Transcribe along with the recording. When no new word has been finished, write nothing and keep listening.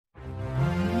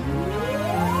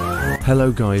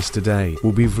Hello guys, today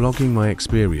we'll be vlogging my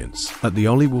experience at the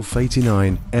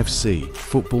𝗙𝗹𝗹𝗆 FC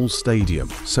football stadium.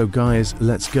 So guys,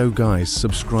 let's go guys,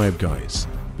 subscribe guys.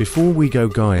 Before we go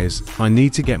guys, I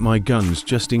need to get my guns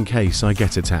just in case I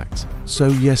get attacked. So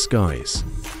yes guys.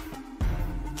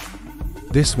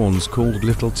 This one's called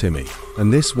Little Timmy,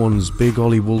 and this one's Big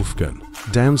Ollie Wolf gun.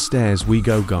 Downstairs we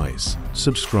go guys,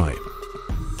 subscribe.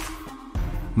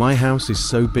 My house is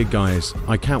so big guys,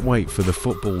 I can't wait for the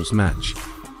football's match.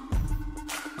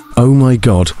 Oh my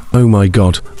god, oh my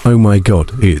god, oh my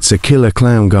god, it's a killer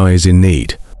clown guys in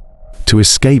need. To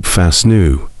escape fast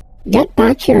new. Get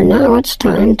back here now, it's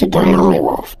time to die Ollie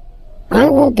Wolf. I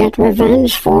will get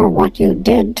revenge for what you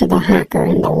did to the hacker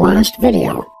in the last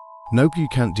video. Nope, you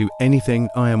can't do anything,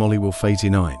 I am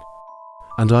𝗙𝗹𝗹𝗆,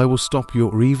 and I will stop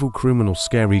your evil criminal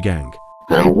scary gang.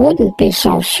 I wouldn't be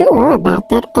so sure about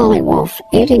that Ollie Wolf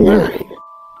 89.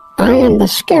 I am the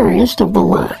scariest of the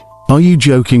lot. Are you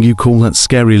joking? You call that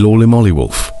scary Олlie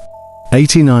Wolf?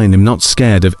 89 am not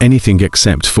scared of anything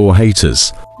except for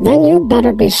haters. Then you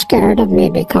better be scared of me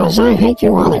because I hate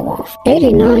you, Ollie Wolf.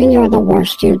 89, you're the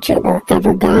worst YouTuber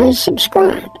ever guys,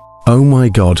 subscribe. Oh my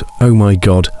god, oh my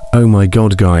god, oh my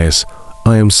god guys,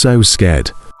 I am so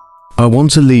scared. I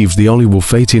want to leave the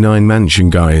𝗙𝗹𝗹𝗆 mansion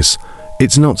guys.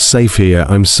 It's not safe here,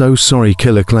 I'm so sorry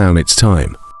killer clown, it's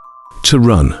time to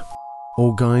run.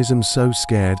 Oh guys, I'm so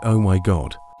scared, oh my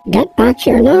god. Get back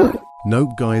here now.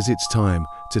 Nope guys, it's time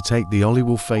to take the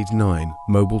𝗙𝗹𝗹𝗆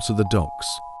mobile to the docks.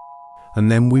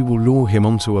 And then we will lure him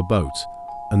onto a boat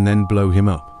and then blow him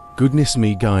up. Goodness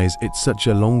me guys, it's such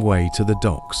a long way to the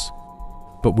docks.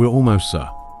 But we're almost there.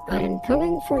 I am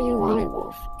coming for you, Ollie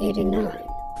Wolf 89.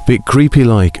 Bit creepy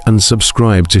like and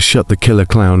subscribe to shut the killer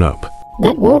clown up.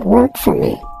 That won't work for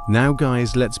me. Now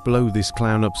guys, let's blow this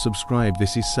clown up, subscribe,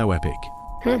 this is so epic.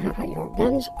 Haha, your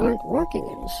guns aren't working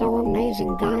and so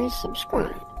amazing guys,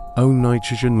 subscribe. Oh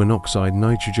nitrogen monoxide,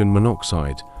 nitrogen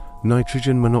monoxide,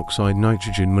 nitrogen monoxide,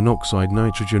 nitrogen monoxide,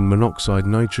 nitrogen monoxide,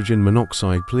 nitrogen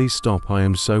monoxide, please stop, I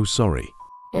am so sorry.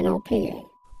 NOPA.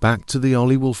 Back to the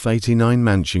𝗙𝗹𝗹𝗆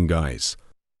mansion guys.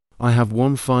 I have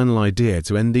one final idea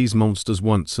to end these monsters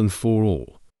once and for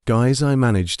all. Guys, I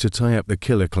managed to tie up the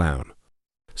killer clown.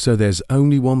 So there's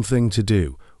only one thing to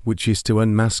do, which is to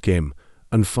unmask him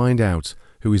and find out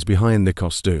who is behind the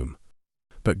costume.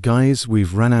 But guys,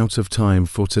 we've run out of time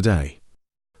for today.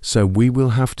 So we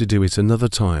will have to do it another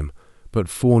time, but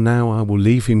for now I will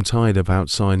leave him tied up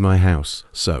outside my house.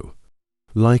 So,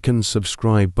 like and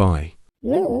subscribe, bye.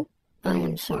 No, I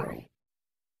am sorry.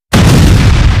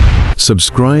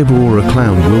 Subscribe or a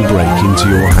clown will break into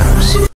your house.